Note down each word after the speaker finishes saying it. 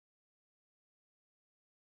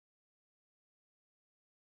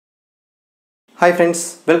Hi friends,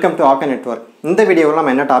 welcome to Arca Network. இந்த வீடியோவில்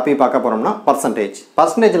நம்ம என்ன டாபிக் பார்க்க போறோம்னா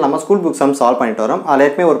பர்சன்டேஜ் நம்ம ஸ்கூல் புக் சம் சால்வ் பண்ணிட்டு வரோம். அதில்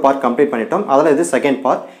ஏற்கனவே ஒரு பார்ட் கம்ப்ளீட் பண்ணிட்டோம். அதில் இது செகண்ட்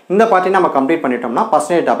பார்ட். இந்த பார்ட்டி நம்ம கம்ப்ளீட் பண்ணிட்டோம்னா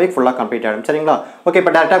பர்சன்டேஜ் டாபிக் ஃபுல்லாக கம்ப்ளீட் ஆகிடும். சரிங்களா? ஓகே,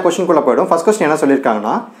 இப்போ டேரெக்டாக கொஸ்டின்குள்ளே போய்டும். ஃபர்ஸ்ட் கொஸ்டின் என்ன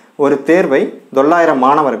சொல்லியிருக்காங்கன்னா, ஒரு தேர்வை 900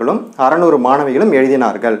 மாணவர்களும் 600 மாணவிகளும்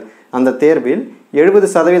எழுதினார்கள். அந்த தேர்வில்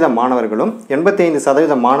 70% மாணவர்களும்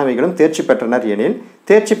 85% மாணவிகளும் தேர்ச்சி பெற்றனர் எனில்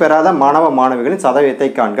தேர்ச்சி பெறாத மாணவிகளின் சதவீதத்தை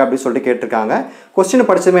காண்க அப்படின்னு சொல்லிட்டு கேட்டிருக்காங்க. கொஸ்டின்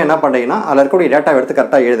படிச்சதுமே என்ன பண்ணுறீங்கன்னா, அதில் இருக்கக்கூடிய டேட்டா எடுத்து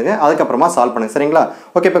கரெக்டாக எழுதுங்க, அதுக்கப்புறமா சால்வ் பண்ணுங்க. சரிங்களா?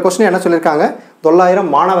 ஓகே, இப்போ கொஸ்டின் என்ன சொல்லியிருக்காங்க, 900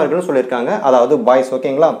 மாணவர்கள்னு சொல்லியிருக்காங்க, அதாவது பாய்ஸ்.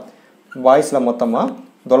 ஓகேங்களா? பாய்ஸில் மொத்தமாக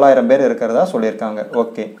 900 பேர் இருக்கிறதா சொல்லியிருக்காங்க.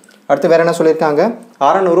 ஓகே, அடுத்து வேறு என்ன சொல்லியிருக்காங்க,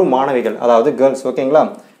 600 மாணவிகள், அதாவது கேர்ள்ஸ். ஓகேங்களா?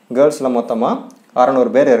 கேர்ள்ஸில் மொத்தமாக 600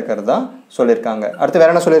 பேர் இருக்கிறதா சொல்லியிருக்காங்க. அடுத்து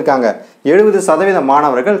வேறு என்ன சொல்லியிருக்காங்க, 70%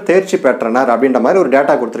 மாணவர்கள் தேர்ச்சி பெற்றனர் அப்படின்ற மாதிரி ஒரு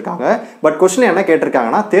டேட்டா கொடுத்துருக்காங்க. பட் கொஸ்டின் என்ன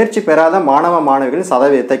கேட்டிருக்காங்கன்னா, தேர்ச்சி பெறாத மாணவிகளின்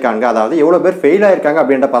சதவீதத்தை காண்க, அதாவது எவ்வளோ பேர் ஃபெயில் ஆயிருக்காங்க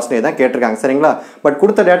அப்படின்ற பர்சன்டேஜ் தான் கேட்டிருக்காங்க. சரிங்களா? பட்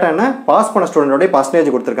கொடுத்த டேட்டா என்ன, பாஸ் பண்ண ஸ்டூடெண்டோடைய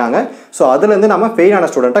பர்சன்டேஜ் கொடுத்துருக்காங்க. ஸோ அதுலேருந்து நம்ம ஃபெயில் ஆன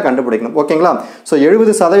ஸ்டூடெண்ட்டை கண்டுபிடிக்கணும். ஓகேங்களா? ஸோ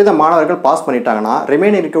 70% மாணவர்கள் பாஸ் பண்ணிட்டாங்கன்னா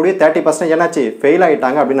ரிமைனிங் இருக்கக்கூடிய 30% என்னாச்சு, ஃபெயில்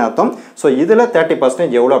ஆகிட்டாங்க அப்படின்னு அர்த்தம். ஸோ இதில்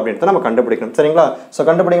 30% எவ்வளோ அப்படின்றத நம்ம கண்டுபிடிக்கணும். சரிங்களா? ஸோ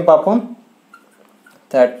கண்டுபிடிக்க பார்ப்போம்.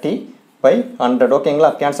 30/100. ஓகேங்களா?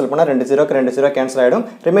 கேன்சல் பண்ணால் 2 0க்கு 2 0 கேன்சல் ஆகிடும்.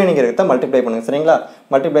 ரிமைனிங் இருக்கிறத மல்டிப்ளை பண்ணுங்கள். சரிங்களா?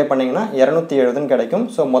 மல்டிப்ளை பண்ணிங்கன்னா 270 கிடைக்கும்.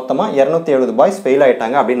 ஸோ மொத்தமாக 270 பாய்ஸ் ஃபெயில்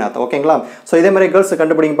ஆகிட்டாங்க அப்படின்னு அர்த்தம். ஓகேங்களா? ஸோ இதே மாதிரி கேர்ள்ஸ்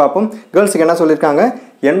கண்டுபிடிங்க பார்ப்போம். கேர்ள்ஸுக்கு என்ன சொல்லியிருக்காங்க,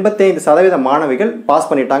 85% மாணவிகள் பாஸ்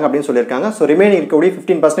பண்ணிட்டாங்க அப்படின்னு சொல்லியிருக்காங்க. ஸோ ரிமைனிங் இருக்கக்கூடிய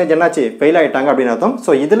 15% என்னாச்சு, ஃபெயில் ஆகிட்டாங்க அப்படின்னு அர்த்தம்.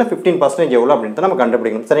 ஸோ இதில் 15% எவ்வளோ அப்படின்றத நம்ம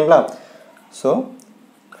கண்டுபிடிக்கணும். சரிங்களா? ஸோ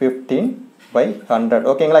 15/100.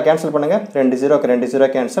 ஓகேங்களா? கேன்சல் பண்ணுங்கள். 2 0க்கு 2 0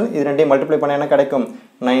 கேன்சல். இது ரெண்டையும் மல்டிப்ளை பண்ண என்ன கிடைக்கும்,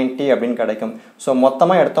 90 அப்படின்னு கிடைக்கும். ஸோ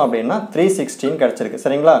மொத்தமாக எடுத்தோம் அப்படின்னா 316 கிடச்சிருக்கு.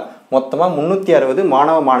 சரிங்களா? மொத்தமாக 360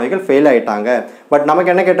 மாணவிகள் ஃபெயில் ஆகிட்டாங்க. பட்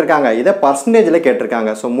நமக்கு என்ன கேட்டிருக்காங்க, இதை பர்சன்டேஜில் கேட்டிருக்காங்க.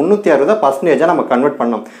 ஸோ 360 பர்சன்டேஜாக நம்ம கன்வெர்ட்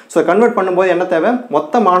பண்ணோம். ஸோ கன்வெர்ட் பண்ணும்போது என்ன தேவை,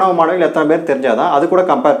 மொத்த மாணவிகள் எத்தனை பேர் தெரிஞ்சாதான் அது கூட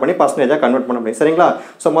கம்பேர் பண்ணி பர்சன்டேஜாக கன்வெர்ட் பண்ண முடியும். சரிங்களா?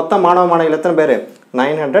 ஸோ மொத்த மாணவிகள் எத்தனை பேர்,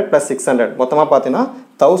 900 + 600, மொத்தமாக பார்த்தீங்கன்னா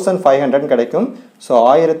 1500 கிடைக்கும். ஸோ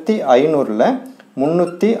 1500ல்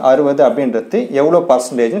 360 அப்படின்றது எவ்வளோ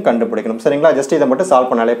பர்சன்டேஜ்னு கண்டுபிடிக்கணும். சரிங்களா? ஜஸ்ட் இதை மட்டும் சால்வ்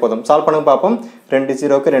பண்ணாலே போதும். சால்வ் பண்ணி பார்ப்போம். 2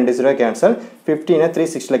 0க்கு 2 0 கேன்சல். 15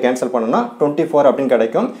 360 கேன்சல் பண்ணோம்னா 24 அப்படின்னு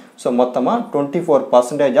கிடைக்கும். ஸோ மொத்தமாக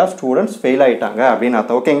 24% ஆஃப் ஸ்டூடெண்ட்ஸ் ஃபெயில் ஆகிட்டாங்க அப்படின்னு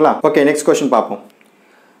அர்த்தம். ஓகேங்களா? ஓகே, நெக்ஸ்ட் கொஸ்டின் பார்ப்போம்.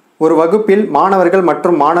 ஒரு வகுப்பில் மாணவர்கள்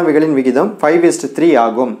மற்றும் மாணவிகளின் விகிதம் 5:3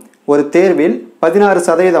 ஆகும். ஒரு தேர்வில்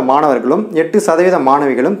 16% மாணவர்களும் 8%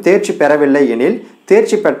 மாணவிகளும் தேர்ச்சி பெறவில்லை எனில்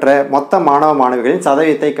தேர்ச்சி பெற்ற மொத்த மாணவிகளின்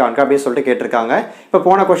சதவீதத்தை காண்க அப்படின்னு சொல்லிட்டு கேட்டிருக்காங்க. இப்போ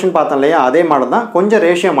போன கொஸ்டின் பார்த்தோம் இல்லையா, அதே மாடல் தான், கொஞ்சம்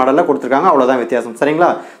ரேஷியோ மாடலில் கொடுத்துருக்காங்க, அவ்வளோதான் வித்தியாசம். சரிங்களா?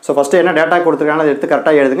 ஸோ ஃபஸ்ட்டு என்ன டேட்டா கொடுத்துருக்காங்க அதை எடுத்து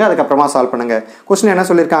கரெக்டாக எழுதுங்க, அதுக்கப்புறமா சால்வ் பண்ணுங்கள். கொஸ்டின் என்ன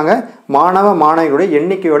சொல்லியிருக்காங்க, மாணவிகளுடைய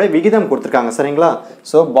எண்ணிக்கையோட விகிதம் கொடுத்துருக்காங்க. சரிங்களா?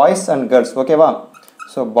 So boys and girls. ஓகேவா?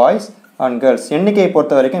 ஸோ பாய்ஸ் அண்ட் கேர்ள்ஸ் எண்ணிக்கையை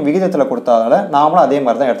பொறுத்த வரைக்கும் விகிதத்தில் கொடுத்ததால நாமளும் அதே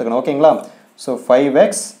மாதிரி தான் எடுத்துக்கணும். ஓகேங்களா? ஸோ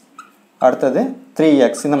 5x அடுத்தது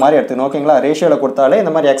 3x இந்த மாதிரி எடுத்துக்கணும். ஓகேங்களா? ரேஷியோவில் கொடுத்தாலே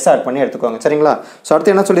இந்த மாதிரி எக்ஸ் ஆட் பண்ணி எடுத்துக்கோங்க. சரிங்களா? ஸோ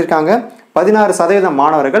அடுத்து என்ன சொல்லியிருக்காங்க, 16%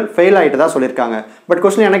 மாணவர்கள் ஃபெயில் ஆகிட்டு தான் சொல்லியிருக்காங்க. பட்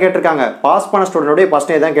கொஸ்டின் என்ன கேட்டிருக்காங்க, பாஸ் பண்ண ஸ்டூடெண்டோடைய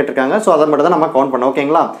பர்சன்டேஜ் தான் கேட்டிருக்காங்க. ஸோ அதை மட்டும் தான் நம்ம கவுண்ட் பண்ணோம்.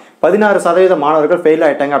 ஓகேங்களா? 16% மாணவர்கள் ஃபெயில்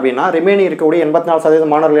ஆகிட்டாங்க அப்படின்னா ரிமைனிங் இருக்கக்கூடிய 84%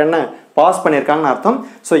 மாணவர்கள் என்ன பாஸ் பண்ணியிருக்காங்கன்னு அர்த்தம்.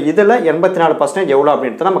 ஸோ இதில் 84% எவ்வளோ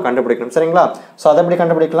அப்படின்ட்டு நம்ம கண்டுபிடிக்கணும். சரிங்களா? ஸோ அதை எப்படி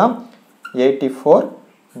கண்டுபிடிக்கலாம்,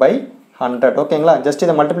 84/100. ஓகேங்களா? ஜஸ்ட்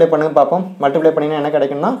இதை மல்டிப்ளை பண்ணுங்க பார்ப்போம். மல்டிப்ளை பண்ணிங்கன்னா என்ன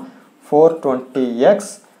கிடைக்கும்னா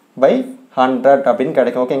 420x/100 அப்படின்னு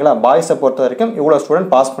கிடைக்கும். ஓகேங்களா? பாய்ஸை பொறுத்த வரைக்கும் இவ்வளோ ஸ்டூடெண்ட்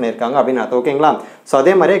பாஸ் பண்ணியிருக்காங்க அப்படின்னு அர்த்தம். ஓகேங்களா? ஸோ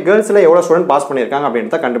அதே மாதிரி கேர்ள்ஸில் எவ்வளோ ஸ்டூடெண்ட் பாஸ் பண்ணியிருக்காங்க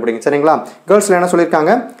அப்படின்றத கண்டுபிடிங்க. சரிங்களா? கேர்ள்ஸில் என்ன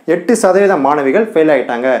சொல்லியிருக்காங்க, 8% மாணவிகள் ஃபெயில்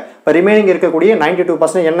ஆகிட்டாங்க. இப்போ ரிமைனிங் இருக்கக்கூடிய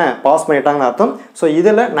 92% என்ன பாஸ் பண்ணிட்டாங்கன்னு அர்த்தம். ஸோ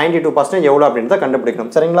இதில் 92% எவ்வளோ அப்படின்றத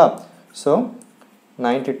கண்டுபிடிக்கணும். சரிங்களா? ஸோ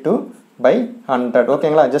 92/100.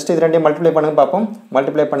 ஓகேங்களா? ஜஸ்ட் இது ரெண்டையும் மல்டிப்ளை பண்ணுங்க பார்ப்போம்.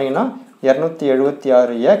 மல்டிப்ளை பண்ணிங்கன்னா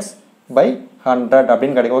 276x/100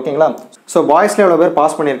 அப்படின்னு கிடைக்கும். ஓகேங்களா? ஸோ பாய்ஸில் எவ்வளோ பேர்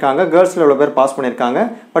பாஸ் பண்ணியிருக்காங்க, கேர்ள்ஸில் எவ்வளோ பேர் பாஸ் பண்ணியிருக்காங்க.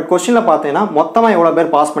 பட் கொஸ்டினில் பார்த்தீங்கன்னா மொத்தமாக எவ்வளோ பேர்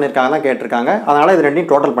பாஸ் பண்ணியிருக்காங்க தான் கேட்டிருக்காங்க. அதனால் இது ரெண்டையும்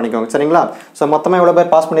டோட்டல் பண்ணிக்கோங்க. சரிங்களா? ஸோ மொத்தமாக எவ்வளோ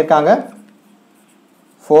பேர் பாஸ் பண்ணியிருக்காங்க,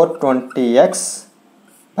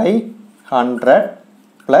 420x/100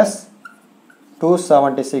 +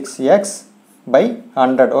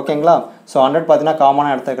 276x/100. ஓகேங்களா? ஸோ 100 பார்த்தீங்கன்னா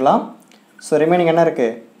காமனாக எடுத்துக்கலாம். ஸோ ரிமைனிங் என்ன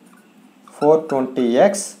இருக்குது,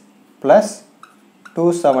 420x +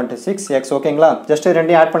 276x. ஓகேங்களா? ஜஸ்ட்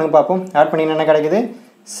ரெண்டையும் ஆட் பண்ணுங்க பார்ப்போம். ஆட் பண்ணிங்கன்னா என்ன கிடைக்குது,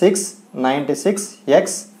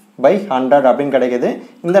 696x/100 அப்படின்னு கிடைக்குது.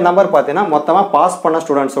 இந்த நம்பர் பார்த்தீங்கன்னா மொத்தமாக பாஸ் பண்ண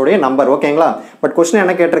ஸ்டூடெண்ட்ஸோடைய நம்பர். ஓகேங்களா? பட் கொஸ்டின்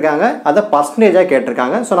என்ன கேட்டிருக்காங்க, அதை பர்சன்டேஜாக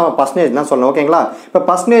கேட்டிருக்காங்க. ஸோ நம்ம பர்சன்டேஜ் தான் சொல்லணும். ஓகேங்களா? இப்போ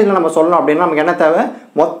பர்சன்டேஜில் நம்ம சொல்லணும் அப்படின்னா நமக்கு என்ன தேவை,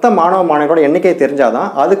 மொத்த மாணவிகளோட எண்ணிக்கை தெரிஞ்சாதான்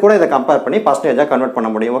அது கூட இதை கம்பேர் பண்ணி பர்சன்டேஜாக கன்வெர்ட்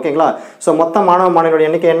பண்ண முடியும். ஓகேங்களா? ஸோ மொத்த மாணவிகளோட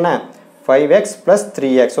எண்ணிக்கை என்ன, 5x plus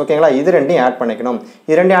 3x ஓகேங்களா இது ரெண்டையும் ஆட் பண்ணிக்கணும்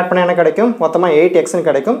இது ரெண்டையும் ஆட் பண்ணா என்ன கிடைக்கும் மொத்தமா 8x ன்னு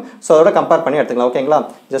கிடைக்கும் சோ அதோட கம்பேர் பண்ணி எடுத்துக்கலாம் ஓகேங்களா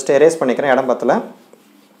ஜஸ்ட் எரேஸ் பண்ணிக்கிறேன் இடம் பத்தல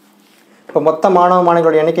இப்போ மொத்த மாணவ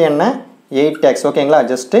மாணவிகளோட எண்ணிக்கை என்ன 8x ஓகேங்களா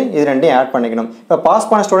ஜஸ்ட் இது ரெண்டையும் ஆட் பண்ணிக்கணும் இப்போ பாஸ்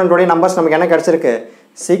பண்ண ஸ்டூடண்டோட நம்பர்ஸ் நமக்கு என்ன கிடைச்சிருக்கு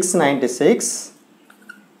 696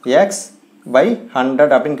 x by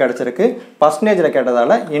 100 அப்படினு கிடைச்சிருக்கு பர்சன்டேஜ்ல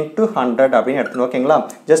கேட்டதால into 100 அப்படினு எடுத்துங்க ஓகேங்களா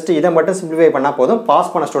ஜஸ்ட் இத மட்டும் சிம்பிளிஃபை பண்ணா போதும்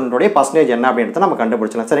பாஸ் பண்ண ஸ்டூடண்டோட பர்சன்டேஜ் என்ன அப்படின்றத நம்ம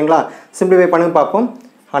கண்டுபிடிச்சலாம் சரிங்களா சிம்பிளிஃபை பண்ணுங்க பாப்போம்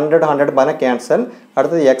 100 பான கேன்சல்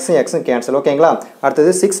அடுத்து x கேன்சல் ஓகேங்களா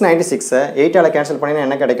அடுத்து 696 8 ஆல கேன்சல் பண்ணினா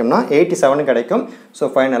என்ன கிடைக்கும்னா 87 கிடைக்கும் சோ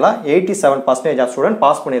ஃபைனலா 87% ஆஃப் ஸ்டூடண்ட்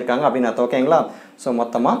பாஸ் பண்ணிருக்காங்க அப்படினா அர்த்தம் ஓகேங்களா சோ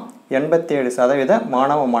மொத்தமா 87%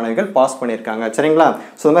 மாணவ மாணவிகள் பாஸ் பண்ணிருக்காங்க சரிங்களா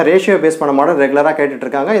சோ இந்த ரேஷியோ பேஸ் பண்ண மாடல் ரெகுலரா கேட்டிட்டு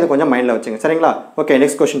இருக்காங்க இது கொஞ்சம் மைண்ட்ல வச்சுங்க சரிங்களா ஓகே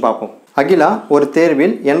நெக்ஸ்ட் क्वेश्चन பாப்போம் அகிலா ஒரு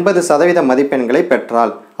தேர்வில் 80% மதிப்பெண்களை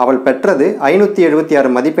பெற்றாள் அவள் பெற்றது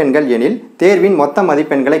 576 மதிப்பெண்கள் எனில் தேர்வின் மொத்த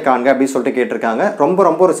மதிப்பெண்களை காண்க அப்படி சொல்லிட்டு கேட்டிருக்காங்க ரொம்ப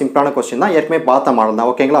ஒரு சிம்பிளான क्वेश्चन தான் ஏற்கனவே பார்த்த மாடல்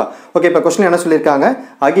தான் ஓகேங்களா ஓகே இப்போ क्वेश्चन என்ன சொல்லிருக்காங்க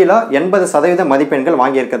அகிலா 80% மதிப்பெண்கள்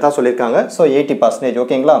வாங்கி இருக்கதா சொல்லிருக்காங்க சோ 80%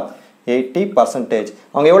 ஓகேங்களா 80%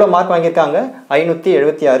 அவங்க எவ்வளவு மார்க் வாங்கிருக்காங்க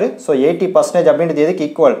 576 சோ 80% அப்படிங்கிறது எதுக்கு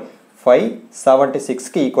ஈக்குவல் 576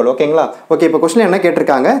 க்கு ஈக்குவல் ஓகேங்களா ஓகே இப்போ क्वेश्चन என்ன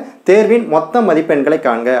கேட்டிருக்காங்க தேர்வின் மொத்த மதிப்பெண்களை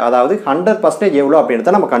காண்க அதாவது 100% எவ்வளவு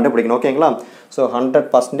அப்படின்றத நம்ம கண்டுபிடிக்கணும் ஓகேங்களா சோ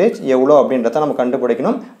 100% எவ்வளவு அப்படின்றத நம்ம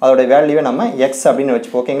கண்டுபிடிக்கணும் அதோட வேல்யூவை நம்ம x அப்படினு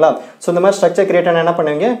வெச்சு ஓகேங்களா சோ இந்த மாதிரி ஸ்ட்ரக்சர் கிரியேட் பண்ண என்ன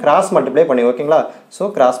பண்ணுவீங்க கிராஸ் மல்டிப்ளை பண்ணுவீங்க ஓகேங்களா சோ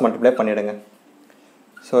கிராஸ் மல்டிப்ளை பண்ணிடுங்க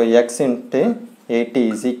சோ x *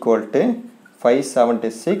 80 =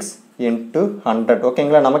 576 into 100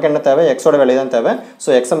 ஓகேங்களா நமக்கு என்ன தேவை x ஓட வேல்யூ தான் தேவை சோ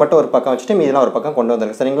x மட்டும் ஒரு பக்கம் வச்சிட்டு மீதிலாம் ஒரு பக்கம் கொண்டு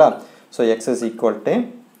வந்துருங்க சரிங்களா so x =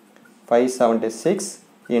 576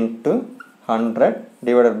 into 100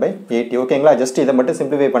 divided by 80 ஓகேங்களா ஜஸ்ட் இத மட்டும்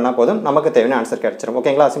சிம்பிளிஃபை பண்ணா போதும் நமக்கு தேவையான ஆன்சர் கிடைச்சிரும்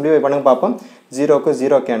ஓகேங்களா சிம்பிளிஃபை பண்ணுங்க பாப்போம் 0 க்கு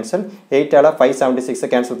 0 கேன்சல் 8 ஆல 576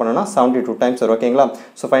 கேன்சல் பண்ணனும்னா 72 டைம்ஸ் வரும் ஓகேங்களா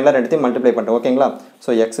சோ ஃபைனலா ரெண்டுத்தையும் மல்டிப்ளை பண்றோம் ஓகேங்களா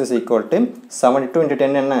சோ x = 72 into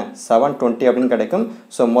 10 என்ன 720 அப்படினு கிடைக்கும்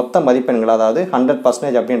சோ மொத்த மதிப்பெண்கள் அதாவது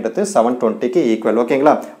 100% அப்படின்றது 720 க்கு ஈக்குவல்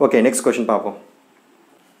ஓகேங்களா ஓகே நெக்ஸ்ட் क्वेश्चन பாப்போம்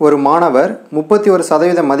ஒரு மாணவர்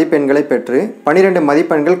 31% மதிப்பெண்களை பெற்று 12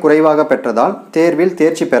 மதிப்பெண்கள் குறைவாக பெற்றதால் தேர்வில்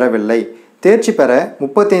தேர்ச்சி பெறவில்லை தேர்ச்சி பெற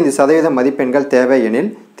 35% மதிப்பெண்கள் தேவை எனில்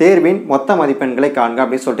தேர்வின் மொத்த மதிப்பெண்களை காண்க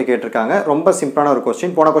அப்படி சொல்லிட்டு கேட்டிருக்காங்க ரொம்ப சிம்பிளான ஒரு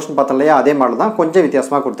क्वेश्चन போன क्वेश्चन பார்த்தலையா அதே மாதிரி தான் கொஞ்சம்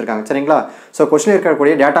வித்தியாசமா கொடுத்திருக்காங்க சரிங்களா சோ क्वेश्चन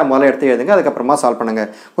இருக்கக்கூடிய டேட்டா முதல்ல எடுத்து எழுதுங்க அதுக்கு அப்புறமா சால்வ் பண்ணுங்க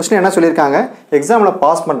क्वेश्चन என்ன சொல்லிருக்காங்க எக்ஸாம்ல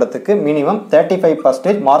பாஸ் பண்றதுக்கு மினிமம்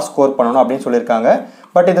 35% மார்க் ஸ்கோர் பண்ணனும் அப்படி சொல்லிருக்காங்க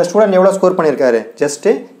பட் இந்த ஸ்டூடண்ட் எவ்வளவு ஸ்கோர் பண்ணிருக்காரு ஜஸ்ட்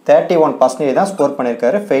 31% தான் ஸ்கோர்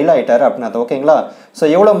பண்ணிருக்காரு ஃபெயில் ஆயிட்டாரு அப்படினா ஓகேங்களா சோ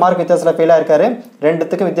எவ்வளவு மார்க் வித்தியாசத்துல ஃபெயில் ஆயிருக்காரு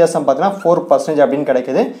ரெண்டுத்துக்கு வித்தியாசம் பார்த்தா 4% அப்படினு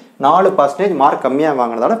கிடைக்குது 4% மார்க் கம்மியா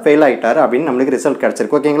வாங்குனதால ஃபெயில் ஆயிட்டாரு அப்படினு நமக்கு ரிசல்ட்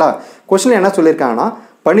கிடைச்சிருக்கு ஓகேங்களா क्वेश्चन என்ன சொல்லிருக்காங்கன்னா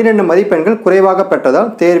 12 மதிப்பெண்கள் குறைவாக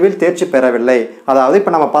பெற்றதால் தேர்வில் தேர்ச்சி பெறவில்லை அதாவது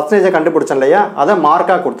இப்போ நம்ம பர்சன்டேஜை கண்டுபிடிச்சோம் இல்லையா அதை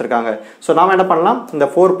மார்க்கா கொடுத்திருக்காங்க சோ நாம என்ன பண்ணலாம் இந்த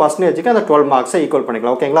 4% க்கு அந்த 12 மார்க்ஸை ஈக்குவல்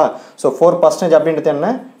பண்ணிக்கலாம் ஓகேங்களா சோ 4% அப்படின்றது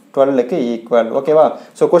என்ன 12 க்கு ஈக்குவல் ஓகேவா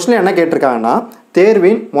சோ क्वेश्चन என்ன கேட்டிருக்காங்கன்னா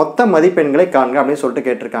தேர்வின் மொத்த மதிப்பெண்களை காண்க அப்படி சொல்லிட்டு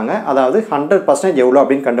கேட்டிருக்காங்க அதாவது 100% எவ்வளவு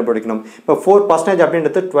அப்படினு கண்டுபிடிக்கணும் இப்போ 4%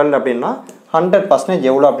 அப்படின்றது 12 அப்படினா 100%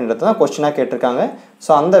 எவ்வளவு அப்படின்றது தான் क्वेश्चनா கேட்டிருக்காங்க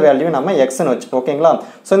சோ அந்த வேல்யூவை நம்ம x ன்னு வெச்சு ஓகேங்களா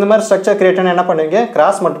சோ இந்த மாதிரி ஸ்ட்ரக்சர் கிரியேட் பண்ண என்ன பண்ணுவீங்க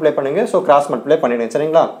கிராஸ் மல்டிப்ளை பண்ணுங்க சோ கிராஸ் மல்டிப்ளை பண்ணிடுங்க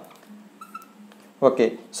சரிங்களா ஓகே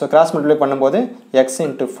சோ கிராஸ் மல்டிப்ளை பண்ணும்போது x *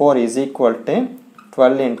 4 =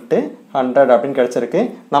 12 into 100 அப்படினு கிடைச்சிருக்கு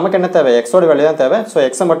நமக்கு என்ன தேவை x ஓட வேல்யூ தான் தேவை சோ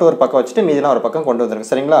x மட்டும் ஒரு பக்கம் வச்சிட்டு மீதிலாம் ஒரு பக்கம் கொண்டு வந்துருங்க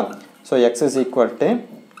சரிங்களா சோ x =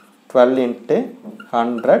 12 into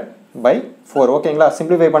 100 by 4 ஓகேங்களா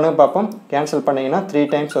சிம்பிளிஃபை பண்ணுங்க பாப்போம் கேன்சல் பண்ணீங்கன்னா 3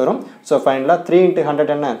 டைம்ஸ் வரும் சோ ஃபைனலா 3 into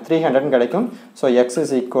 100 என்ன 300 ன்னு கிடைக்கும் சோ x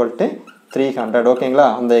 = 300 ஓகேங்களா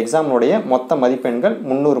அந்த எக்ஸாம் உடைய மொத்த மதிப்பெண்கள்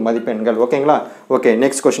 300 மதிப்பெண்கள் ஓகேங்களா ஓகே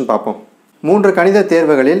நெக்ஸ்ட் क्वेश्चन பாப்போம் 3 கணித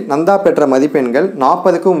தேர்வுகளில் நந்தா பெற்ற மதிப்பெண்கள்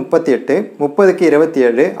 40 க்கு 38 30 க்கு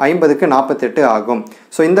 27 50 க்கு 48 ஆகும்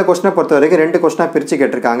சோ இந்த क्वेश्चனை பொறுத்தவரைக்கும் ரெண்டு क्वेश्चனா பிரிச்சு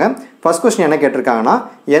கேட்டிருக்காங்க ஃபர்ஸ்ட் क्वेश्चन என்ன கேட்டிருக்காங்கன்னா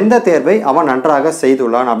எந்த தேர்வை அவன் நன்றாக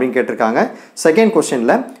செய்துள்ளான் அப்படினு கேட்டிருக்காங்க செகண்ட்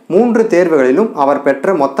क्वेश्चनல 3 தேர்வுகளிலும் அவர்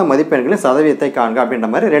பெற்ற மொத்த மதிப்பெண்களின் சதவீதத்தை காண்க அப்படின்ற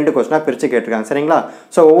மாதிரி ரெண்டு क्वेश्चனா பிரிச்சு கேட்டிருக்காங்க சரிங்களா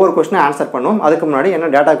சோ ஒவ்வொரு क्वेश्चனை ஆன்சர் பண்ணுவோம் அதுக்கு முன்னாடி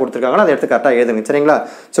என்ன டேட்டா கொடுத்திருக்காங்களோ அதை எடுத்து கரெக்ட்டா எழுதுங்க சரிங்களா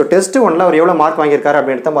சோ டெஸ்ட் 1ல அவர் எவ்வளவு மார்க் வாங்கி இருக்காரு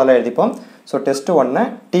அப்படின்றத முதல்ல எழுதிப்போம் சோ டெஸ்ட் 1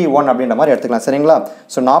 T1 அப்படின்ற மாதிரி எடுத்துக்கலாம் சரிங்களா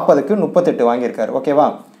சோ 40 க்கு 38 வாங்கி இருக்காரு ஓகேவா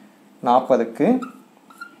 40 க்கு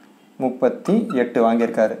 38 வாங்கி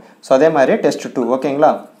இருக்காரு சோ அதே மாதிரி டெஸ்ட் 2 ஓகேங்களா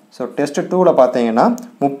சோ டெஸ்ட் 2ல பாத்தீங்கன்னா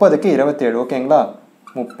 30 க்கு 27 ஓகேங்களா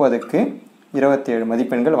 30 க்கு 27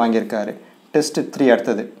 மதிப்பெண்கள் வாங்கி இருக்காரு டெஸ்ட் 3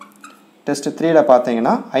 அடுத்து டெஸ்ட் 3ல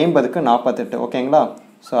பாத்தீங்கன்னா 50 க்கு 48 ஓகேங்களா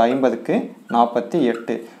ஸோ 50க்கு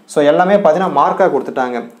 48. ஸோ எல்லாமே பார்த்தீங்கன்னா மார்க்காக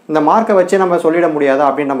கொடுத்துட்டாங்க. இந்த மார்க்கை வச்சு நம்ம சொல்லிட முடியாதா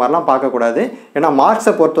அப்படின்ற மாதிரிலாம் பார்க்கக்கூடாது. ஏன்னா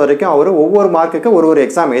மார்க்ஸை பொறுத்த வரைக்கும் அவர் ஒவ்வொரு மார்க்குக்கு ஒரு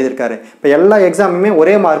எக்ஸாம் எழுதியிருக்காரு. இப்போ எல்லா எக்ஸாமுமே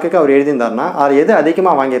ஒரே மார்க்குக்கு அவர் எழுதியிருந்தாருன்னா அது எது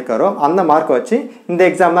அதிகமாக வாங்கியிருக்காரோ அந்த மார்க்கை வச்சு இந்த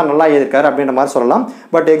எக்ஸாம் தான் நல்லா எழுதியிருக்காரு அப்படின்ற மாதிரி சொல்லலாம்.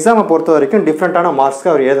 பட் எக்ஸாமை பொறுத்த வரைக்கும் டிஃப்ரெண்ட்டான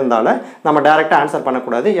மார்க்ஸ்க்கு அவர் எழுதினால நம்ம டேரெக்டாக ஆன்சர்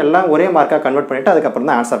பண்ணக்கூடாது. எல்லாம் ஒரே மார்க்காக கன்வெர்ட் பண்ணிவிட்டு அதுக்கப்புறம்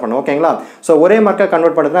தான் ஆன்சர் பண்ணுவோம். ஓகேங்களா? ஸோ ஒரே மார்க்காக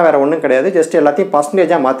கன்வெர்ட் பண்ணுறதுனா வேறு ஒன்றும் கிடையாது. ஜஸ்ட் எல்லாத்தையும்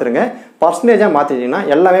பர்சன்டேஜாக மாற்றுருங்க. பர்சன்டேஜாக மாற்றிட்டீங்கன்னா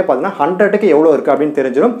எல்லாமே பார்த்தீங்கன்னா 100க்கு எவ்வளோ இருக்குது அப்படின்னு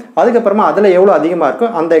தெரிஞ்சிடும். அதுக்கப்புறமா அதில் எவ்வளோ அதிகமாக இருக்கோ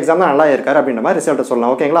அந்த எக்ஸாம் தான் நல்லா இருக்காரு அப்படின்ற மாதிரி ரிசல்ட்டை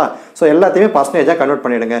சொல்லலாம். ஓகேங்களா? ஸோ எல்லாத்தையுமே பர்சன்டேஜாக கன்வெர்ட்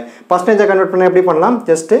பண்ணிவிடுங்க. பர்சன்டேஜாக கன்வெர்ட் பண்ண எப்படி பண்ணலாம்?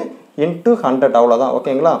 ஜஸ்ட்டு இன்ட்டு 100 அவ்வளோதான்.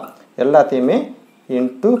 ஓகேங்களா? எல்லாத்தையுமே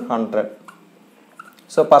இன்ட்டு 100.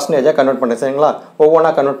 ஸோ பர்சன்டேஜாக கன்வெர்ட் பண்ணுறேன். சரிங்களா?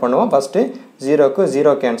 ஒவ்வொன்றா கன்வெர்ட் பண்ணுவோம். ஃபஸ்ட்டு 0க்கு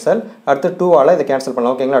 0 கேன்சல். அடுத்து 2ஆல் இதை கேன்சல்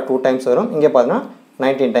பண்ணலாம். ஓகேங்களா? 2 டைம்ஸ் வரும். இங்கே பார்த்தீங்கன்னா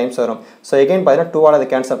 19 டைம்ஸ் வரும். ஸோ எகைன் பார்த்தீங்கன்னா 2ஆல் அதை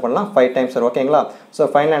கேன்சல் பண்ணலாம். 5 டைம்ஸ் வரும். ஓகேங்களா? ஸோ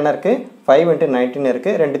ஃபைனல் என்ன இருக்குது? 5 × 19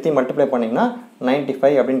 இருக்குது. ரெண்டுத்தையும் மல்டிப்ளை பண்ணிங்கன்னா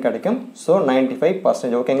 95 அப்படின்னு கிடைக்கும். ஸோ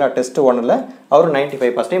 95%. ஓகேங்களா? டெஸ்ட் 1ல் அவர்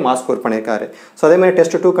 95% மார்க் ஸ்கோர் பண்ணியிருக்காரு. ஸோ அதேமாதிரி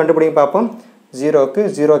டெஸ்ட் 2 கண்டுபிடிங்க பார்ப்போம். 0க்கு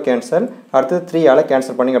 0 கேன்சல். அடுத்தது 3ஆல்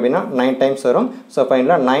கேன்சல் பண்ணிங்க அப்படின்னா 9 டைம்ஸ் வரும். ஸோ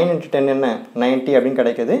ஃபைனலாக 9 × 10 என்ன? 90 அப்படின்னு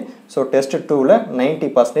கிடைக்குது. ஸோ டெஸ்ட் 2ல்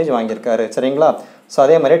 90% வாங்கியிருக்காரு. சரிங்களா? ஸோ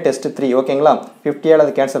அதே மாதிரி டெஸ்ட் 3. ஓகேங்களா? 50ஆல்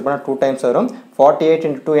அது கேன்சல் பண்ணால் 2 டைம்ஸ் வரும். 48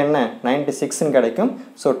 × 2 என்ன? 96ன்னு கிடைக்கும்.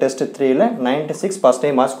 ஸோ டெஸ்ட் 3ல்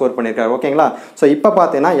 96% மார்க் ஸ்கோர் பண்ணியிருக்காரு. ஓகேங்களா? ஸோ இப்போ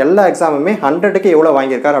பார்த்தீங்கன்னா எல்லா எக்ஸாமுமே 100க்கு எவ்வளோ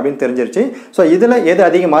வாங்கியிருக்காரு அப்படின்னு தெரிஞ்சிருச்சு. ஸோ இதில் எது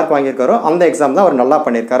அதிக மார்க் வாங்கியிருக்காரோ அந்த எக்ஸாம் தான் அவர் நல்லா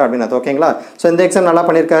பண்ணியிருக்காரு அப்படின்னு. ஓகேங்களா? ஸோ இந்த எக்ஸாம் நல்லா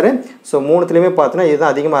பண்ணியிருக்காரு. ஸோ 3த்துலேயுமே பார்த்தீங்கன்னா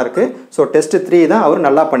இதுதான் அதிகமாக இருக்குது. ஸோ டெஸ்ட் 3 தான் அவர்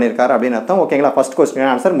நல்லா பண்ணியிருக்காரு அப்படின்னு அர்த்தம். ஓகேங்களா? ஃபர்ஸ்ட்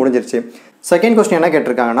கொஸ்டின் ஆன்சர் முடிஞ்சிருச்சு. செகண்ட் கொஸ்டின் என்ன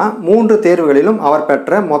கேட்டிருக்காங்கன்னா 3 தேர்வுகளிலும் அவர்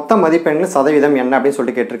பெற்ற மொத்த மதிப்பெண்கள் சதவீதம் என்ன அப்படின்னு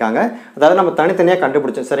சொல்லிட்டு கேட்டிருக்காங்க. அதாவது நம்ம தனித்தனியாக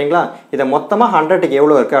கண்டுபிடிச்சோம். சரிங்களா? இதை மொத்தமாக 100க்கு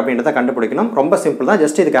எவ்வளோ இருக்குது அப்படின்றத கண்டுபிடிக்கணும். ரொம்ப சிம்பிள் தான்.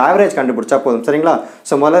 ஜஸ்ட் இதுக்கு ஆவரேஜ் கண்டுபிடிச்சா போதும். சரிங்களா?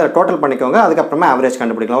 ஸோ முதல்ல டோட்டல் பண்ணிக்கோங்க. அதுக்கப்புறமா ஆவரேஜ்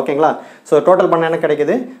கண்டுபிடிக்கலாம். ஓகேங்களா? ஸோ டோட்டல் பண்ண என்ன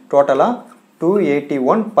கிடைக்குது? டோட்டலாக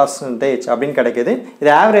 281% அப்படின்னு கிடைக்குது.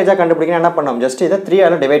 இதை ஆவரேஜாக கண்டுபிடிக்கணும் என்ன பண்ணோம்? ஜஸ்ட் இதை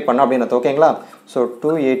 3ஆல் டிவைட் பண்ணோம் அப்படின்னு. ஓகேங்களா? ஸோ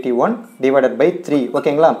 281 / 3.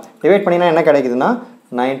 ஓகேங்களா? டிவைட் பண்ணிங்கன்னா என்ன கிடைக்குதுன்னா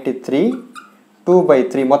 93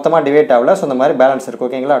 2/3 மொத்தமாக டிவைட் ஆகல. ஸோ இந்த மாதிரி பேலன்ஸ் இருக்குது.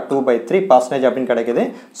 ஓகேங்களா? 2/3% அப்படின்னு கிடைக்குது.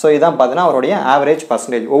 ஸோ இதான் பார்த்தீங்கன்னா அவருடைய ஆவரேஜ்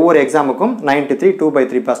பர்சன்டேஜ். ஒவ்வொரு எக்ஸாமுக்கும் 93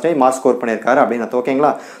 2/3% மார்க் ஸ்கோர் பண்ணியிருக்காரு அப்படின்னு.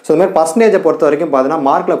 ஓகேங்களா? ஸோ இந்த மாதிரி பர்சன்டேஜை பொறுத்த வரைக்கும் பார்த்தீங்கன்னா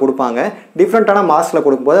மார்க்கில் கொடுப்பாங்க. டிஃப்ரெண்ட்டான மார்க்ஸில்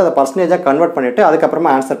கொடுக்கும்போது அதை பர்சன்டேஜாக கன்வெர்ட் பண்ணிவிட்டு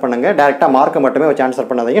அதுக்கப்புறமா ஆன்சர் பண்ணுங்கள். டேரெக்டாக மார்க்கை மட்டுமே வச்சு ஆன்சர்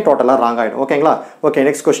பண்ணாதீங்க. டோட்டலாக ராங் ஆகிடும். ஓகேங்களா? ஓகே,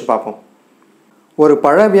 நெக்ஸ்ட் கொஸ்டின் பார்ப்போம். ஒரு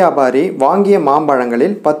பழ வியாபாரி வாங்கிய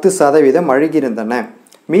மாம்பழங்களில் 10% அழுகியிருந்தன.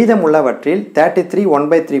 மீதமுள்ளவற்றில் 33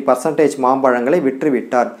 1/3% மாம்பழங்களை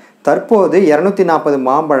விற்றுவிட்டார். தற்போது 240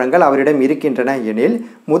 மாம்பழங்கள் அவரிடம் இருக்கின்றன எனில்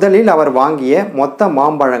முதலில் அவர் வாங்கிய மொத்த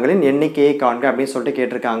மாம்பழங்களின் எண்ணிக்கையை காண்க அப்படின்னு சொல்லிட்டு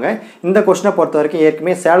கேட்டிருக்காங்க. இந்த கொஸ்டினை பொறுத்த வரைக்கும்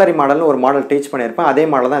ஏற்கனவே சேலரி மாடல்னு ஒரு மாடல் டீச் பண்ணியிருப்பேன். அதே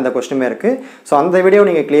மாடல் தான் இந்த கொஸ்டினுமே இருக்குது. ஸோ அந்த வீடியோ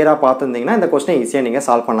நீங்கள் கிளியராக பார்த்துருந்தீங்கன்னா இந்த கொஸ்டினை ஈஸியாக நீங்கள்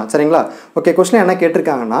சால்வ் பண்ணலாம். சரிங்களா? ஓகே, கொஸ்டின் என்ன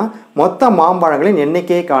கேட்டிருக்காங்கன்னா மொத்த மாம்பழங்களின்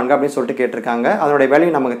எண்ணிக்கையை காண்க அப்படின்னு சொல்லிட்டு கேட்டிருக்காங்க. அதனுடைய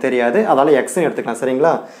வேல்யூ நமக்கு தெரியாது. அதனால் எக்ஸ்ன்னு எடுத்துக்கலாம்.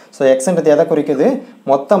 சரிங்களா? ஸோ எக்ஸ்ன்றது எதை குறிக்குது?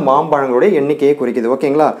 மொத்த மாம்பழங்களுடைய எண்ணிக்கையை குறிக்குது.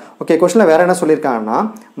 ஓகேங்களா? ஓகே, கொஸ்டினில் வேறு என்ன சொல்லியிருக்காங்கன்னா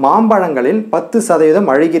மாம்பழங்களில் 10%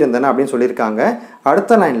 அழுகியிருந்தன அப்படின்னு சொல்லியிருக்காங்க.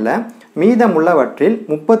 அடுத்த லைனில் மீதமுள்ளவற்றில்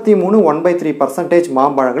 33 1/3%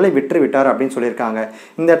 மாம்பழங்களை விற்றுவிட்டார் அப்படின்னு சொல்லியிருக்காங்க.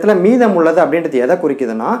 இந்த இடத்துல மீதம் உள்ளது அப்படின்றது எதை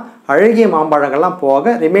குறிக்குதுன்னா அழுகிய மாம்பழங்கள்லாம்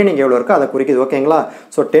போக ரிமைனிங் எவ்வளோ இருக்கோ அதை குறிக்குது. ஓகேங்களா?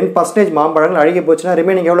 ஸோ 10% மாம்பழங்கள் அழுகி போச்சுன்னா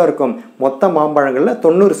ரிமைனிங் எவ்வளோ இருக்கும்? மொத்த மாம்பழங்களில்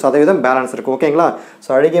 90% பேலன்ஸ் இருக்குது. ஓகேங்களா?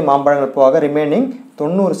 ஸோ அழுகிய மாம்பழங்கள் போக ரிமைனிங்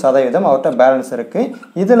 90% அவர்கிட்ட பேலன்ஸ் இருக்குது.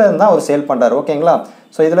 இதில் இருந்தால் அவர் சேல் பண்ணுறாரு. ஓகேங்களா?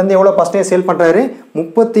 ஸோ இதுலேருந்து எவ்வளோ பர்சன்டேஜ் சேல் பண்ணுறாரு?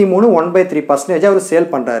 33 1/3% அவர் சேல்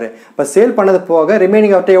பண்ணுறாரு. இப்போ சேல் பண்ணது போக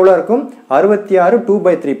ரிமைனிங் அவர்கிட்ட எவ்வளோ இருக்கும்? 66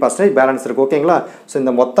 2/3% பேலன்ஸ் இருக்குது. ஓகேங்களா? ஸோ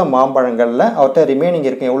இந்த மொத்த மாம்பழங்களில் அவர்கிட்ட ரிமைனிங்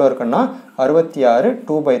இருக்கும் எவ்வளோ இருக்குன்னா 66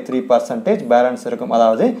 2/3% பேலன்ஸ் இருக்கும்.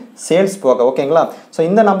 அதாவது சேல்ஸ் போக. ஓகேங்களா? ஸோ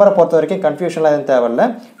இந்த நம்பரை பொறுத்த வரைக்கும் கன்ஃபியூஷன்லாம் எதுவும் தேவையில்லை.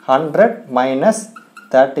 100 -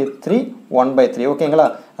 33 1/3. ஓகேங்களா?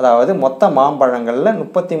 அதாவது மொத்த மாம்பழங்களில்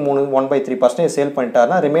 33 1/3% சேல்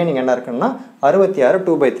பண்ணிட்டாருன்னா ரிமைனிங் என்ன இருக்குன்னா 66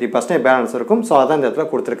 2/3% பேலன்ஸ் இருக்கும். ஸோ அதான் இந்த இடத்துல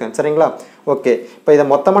கொடுத்துருக்கேன். சரிங்களா? ஓகே, இப்போ இதை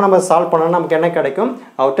மொத்தமாக நம்ம சால்வ் பண்ணோம்னா நமக்கு என்ன கிடைக்கும்?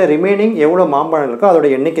 அவர்கிட்ட ரிமைனிங் எவ்வளோ மாம்பழம் இருக்கோ அதோட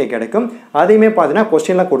எண்ணிக்கை கிடைக்கும். அதையுமே பார்த்தீங்கன்னா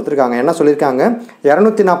கொஸ்டினில் கொடுத்துருக்காங்க. என்ன சொல்லியிருக்காங்க?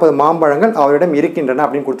 240 மாம்பழங்கள் அவரிடம் இருக்கின்றன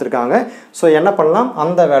அப்படின்னு கொடுத்துருக்காங்க. ஸோ என்ன பண்ணலாம்?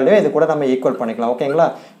 அந்த வேல்யூவை இது கூட நம்ம ஈக்குவல் பண்ணிக்கலாம். ஓகேங்களா?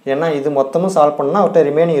 ஏன்னா இது மொத்தமும் சால்வ் பண்ணால் அவர்கிட்ட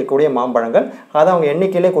ரிமைனிங் இருக்கக்கூடிய மாம்பழங்கள் அதை அவங்க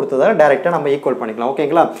எண்ணிக்கையிலே கொடுத்ததால டேரெக்டாக நம்ம ஈக்குவல் பண்ணிக்கலாம்.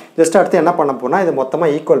 ஓகேங்களா? ஜஸ்ட் அடுத்து என்ன பண்ண போனால் இது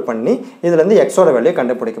மொத்தமாக ஈக்குவல் பண்ணி இதுலேருந்து எக்ஸோட வேல்யூ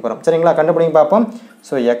கண்டுபிடிக்க போகிறோம். சரிங்களா? கண்டுபிடிங்க பார்ப்போம்.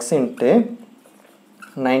 ஸோ எக்ஸ் இன்ட்டு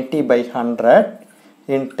 90/100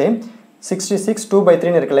 இன்ட்டு 66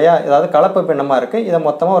 2/3 இருக்கு இல்லையா? ஏதாவது கலப்பு பின்னமாக இருக்குது. இதை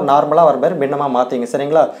மொத்தமாக ஒரு நார்மலாக வர மாதிரி பின்னமாக மாற்றிங்க.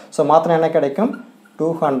 சரிங்களா? ஸோ மாற்றினா என்ன கிடைக்கும்?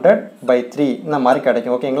 200/3 இந்த மாதிரி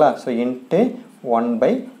கிடைக்கும். ஓகேங்களா? So into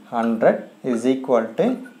 1/100 is equal to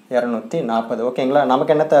 240. ஓகேங்களா,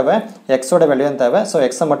 நமக்கு என்ன தேவை, எக்ஸோட வேல்யூ தான் தேவை. ஸோ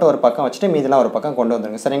எக்ஸை மட்டும் ஒரு பக்கம் வச்சுட்டு மீதெல்லாம் ஒரு பக்கம் கொண்டு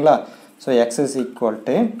வந்துருங்க. சரிங்களா, so X is equal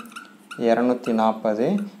to 240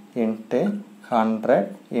 into 100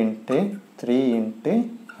 into 3 into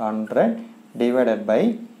 100 divided by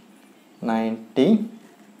 90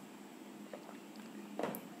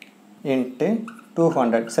 into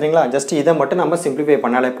 200. சரிங்களா, ஜஸ்ட் இதை மட்டும் நம்ம சிம்பிளிஃபை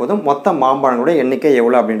பண்ணாலே போதும். மொத்த மாம்பழங்களோட எண்ணிக்கை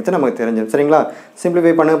எவ்வளோ அப்படின்றது நமக்கு தெரிஞ்சிடும். சரிங்களா,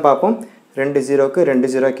 சிம்பிளிஃபை பண்ண பார்ப்போம். 2 0க்கு 2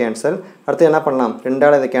 0 கேன்சல். அடுத்து என்ன பண்ணலாம்,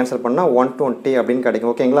 2ஆல் இதை கேன்சல் பண்ணால் 120 அப்படின்னு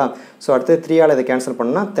கிடைக்கும். ஓகேங்களா, ஸோ அடுத்து 3ஆல் இதை கேன்சல்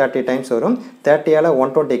பண்ணால் 30 டைம்ஸ் வரும். 30ஆல்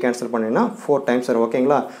 120 கேன்சல் பண்ணிங்கன்னா 4 டைம்ஸ் வரும்.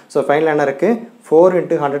 ஓகேங்களா, ஸோ ஃபைனல் என்ன இருக்குது, 4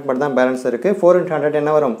 × 100 மட்டும் தான் பேலன்ஸ் இருக்குது. 4 × 100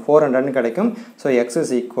 என்ன வரும், 400 கிடைக்கும். So X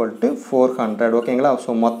is equal to 400. ஓகேங்களா,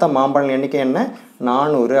 ஸோ மொத்த மாம்பழம் எண்ணிக்கை என்ன,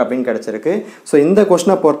 400 அப்படின்னு கிடச்சிருக்கு. ஸோ இந்த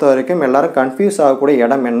கொஸ்டினை பொறுத்த வரைக்கும் எல்லாரும் கன்ஃபியூஸ் ஆகக்கூடிய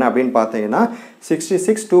இடம் என்ன அப்படின்னு பார்த்தீங்கன்னா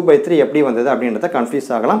 66 2/3 எப்படி வந்தது அப்படின்றத கன்ஃபியூஸ்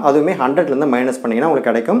ஆகலாம். அதுவுமே 100லேருந்து மைனஸ் பண்ணிங்கன்னா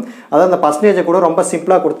உங்களுக்கு கிடைக்கும். அதாவது அந்த பர்சன்டேஜை கூட ரொம்ப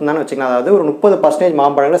சிம்பிளாக கொடுத்துருந்தான்னு வச்சுக்கலாம். அதாவது ஒரு 30%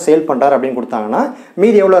 மாம்பழங்களை சேல் பண்ணுறாரு அப்படின்னு கொடுத்தாங்கன்னா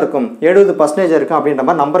மீதி எவ்வளோ இருக்கும், 70% இருக்கும் அப்படின்ற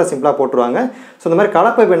மாதிரி நம்பரை சிம்பிளாக போட்டுருவாங்க. ஸோ இந்த மாதிரி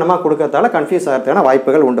கலப்பை பின்னமாக கொடுக்கறதால கன்ஃபியூஸ் ஆகிறதுக்கான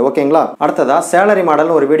வாய்ப்புகள் உண்டு. ஓகேங்களா, அடுத்ததாக சேலரி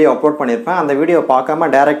மாடல் ஒரு வீடியோ அப்லோட் பண்ணியிருப்பேன். அந்த வீடியோ பார்க்காம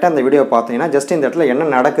டேரெக்டாக அந்த வீடியோ பார்த்தீங்கன்னா ஜஸ்ட் இந்த இடத்துல என்ன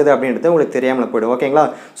நடக்குது அப்படின்றது உங்களுக்கு தெரியாமல் போய்டும். ஓகேங்களா,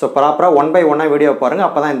 ஸோ ப்ராப்பராக 1 by 1 வீடியோ பாருங்கள்,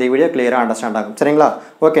 அப்போ தான் இந்த வீடியோ கிளியராக அண்டர்ஸ்டாண்ட் ஆகும். சரிங்களா,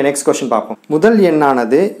 ஓகே, நெக்ஸ்ட் கொஸ்டின் பார்ப்போம். முதல்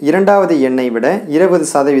எண்ணானது இரண்டாவது எண்ணை விட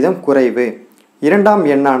 20% குறைவு, இரண்டாம்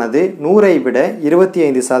எண்ணானது 100ஐ விட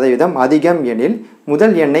 25% அதிகம் எனில்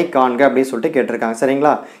முதல் எண்ணை காண்க அப்படின்னு சொல்லிட்டு கேட்டிருக்காங்க.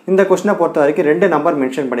 சரிங்களா, இந்த கொஸ்டினை பொறுத்த வரைக்கும் 2 நம்பர்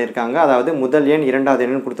மென்ஷன் பண்ணியிருக்காங்க. அதாவது முதல் எண் இரண்டாவது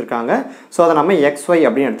எண்ணு கொடுத்துருக்காங்க. ஸோ அதை நம்ம XY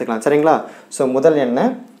அப்படின்னு எடுத்துக்கலாம். சரிங்களா, ஸோ முதல் எண்ணை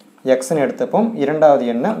எக்ஸ்ன்னு எடுத்துப்போம், இரண்டாவது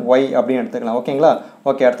எண்ணை ஒய் அப்படின்னு எடுத்துக்கலாம். ஓகேங்களா,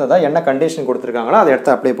 ஓகே, அடுத்ததாக என்ன கண்டிஷன் கொடுத்துருக்காங்களோ அதை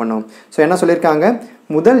எடுத்து அப்ளை பண்ணுவோம். ஸோ என்ன சொல்லியிருக்காங்க,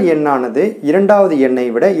 முதல் எண்ணானது இரண்டாவது எண்ணை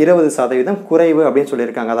விட 20% குறைவு அப்படின்னு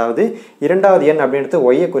சொல்லியிருக்காங்க. அதாவது இரண்டாவது எண் அப்படின்றது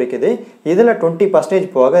ஒய்யை குறிக்குது. இதில் 20%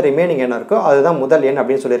 போக ரிமைனிங் என்ன இருக்கோ அதுதான் முதல் எண்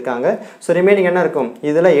அப்படின்னு சொல்லியிருக்காங்க. ஸோ ரிமைனிங் என்ன இருக்கும்,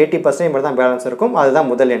 இதில் 80% மட்டும் தான் பேலன்ஸ் இருக்கும், அதுதான்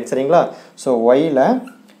முதல் எண். சரிங்களா, ஸோ ஒய்யில்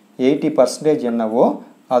 80% என்னவோ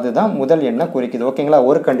அதுதான் முதல் எண்ணை குறிக்குது. ஓகேங்களா,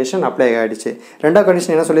 ஒரு கண்டிஷன் அப்ளை ஆகிடுச்சு. ரெண்டாவது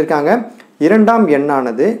கண்டிஷன் என்ன சொல்லியிருக்காங்க, இரண்டாம்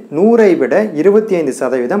எண்ணானது 100ஐ விட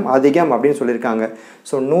 25% அதிகம் அப்படின்னு சொல்லியிருக்காங்க.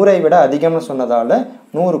 ஸோ 100ஐ விட அதிகம்னு சொன்னதால்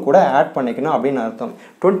 100 கூட ஆட் பண்ணிக்கணும் அப்படின்னு அர்த்தம்.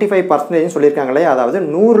 25% சொல்லியிருக்காங்களே, அதாவது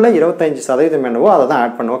 100ல் 25% என்னவோ அதை தான்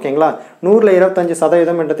ஆட் பண்ணும். ஓகேங்களா, 100ல்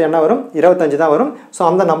 25%ன்றது என்ன வரும், 25 தான் வரும். ஸோ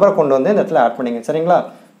அந்த நம்பரை கொண்டு வந்து இந்த இடத்துல ஆட் பண்ணிங்க. சரிங்களா,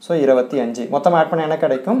 ஸோ 25 மொத்தமாக ஆட் பண்ண என்ன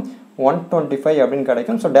கிடைக்கும், 125 அப்படின்னு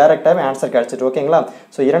கிடைக்கும். ஸோ டேரெக்டாகவே ஆன்சர் கிடச்சிட்டு. ஓகேங்களா,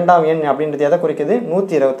 ஸோ இரண்டாம் எண் அப்படின்றது எதை குறிக்குது,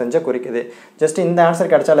 125 குறிக்குது. ஜஸ்ட் இந்த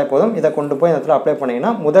ஆன்சர் கிடைச்சாலே போதும். இதை கொண்டு போய் இந்த இடத்துல அப்ளை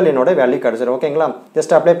பண்ணிங்கன்னா முதல் எண்ணோட வேல்யூ கிடச்சிடும். ஓகேங்களா,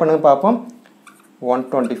 ஜஸ்ட் அப்ளை பண்ணுங்க பார்ப்போம்.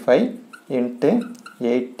 125 ×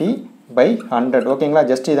 80/100. ஓகேங்களா,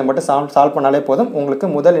 ஜஸ்ட் இதை மட்டும் சால்வ் பண்ணாலே போதும், உங்களுக்கு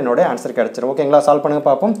முதல் எண்ணோட ஆன்சர் கிடச்சிடும். ஓகேங்களா, சால்வ் பண்ணுங்க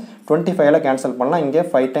பார்ப்போம். 25ல் கேன்சல் பண்ணலாம், இங்கே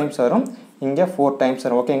 5 டைம்ஸ் வரும், இங்கே 4 டைம்ஸ்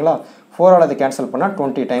வரும். ஓகேங்களா, 4ஆல் அது கேன்சல் பண்ணால்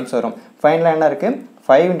 20 டைம்ஸ் வரும். ஃபைனலாக என்ன இருக்குது,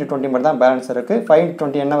 5 × 20 மட்டும் தான் பேலன்ஸ் இருக்குது. 5 ×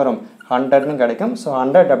 20 என்ன வரும், 100ன்னு கிடைக்கும். ஸோ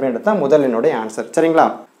 100 அப்படின்றது தான் முதல் என்னுடைய ஆன்சர். சரிங்களா,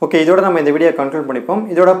 ஓகே, இதோட நம்ம இந்த வீடியோ கன்க்ளூட் பண்ணிப்போம்.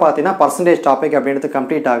 இதோட பார்த்தீங்கன்னா பர்சன்டேஜ் டாபிக் அப்படின்றது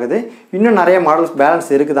கம்ப்ளீட் ஆகுது. இன்னும் நிறைய மாடல்ஸ் பேலன்ஸ்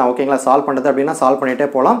இருக்குதான். ஓகேங்களா, சால்வ் பண்ணுறது அப்படின்னா சால்வ் பண்ணிகிட்டே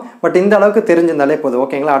போகலாம். பட் இந்த அளவுக்கு தெரிஞ்சிருந்தாலே போதும்.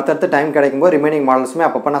 ஓகேங்களா, அடுத்தடுத்து டைம் கிடைக்கும்போது ரிமைனிங் மாடல்ஸுமே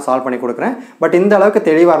அப்பப்போ நான் சால்வ் பண்ணி கொடுக்குறேன். பட் இந்த அளவுக்கு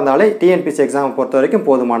தெளிவாக இருந்தாலே TNPSC எக்ஸாம் பொறுத்த வரைக்கும்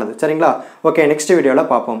போதுமானது. சரிங்களா, ஓகே, நெக்ஸ்ட்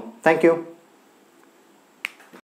வீடியோவில் பார்ப்போம். தேங்க்யூ.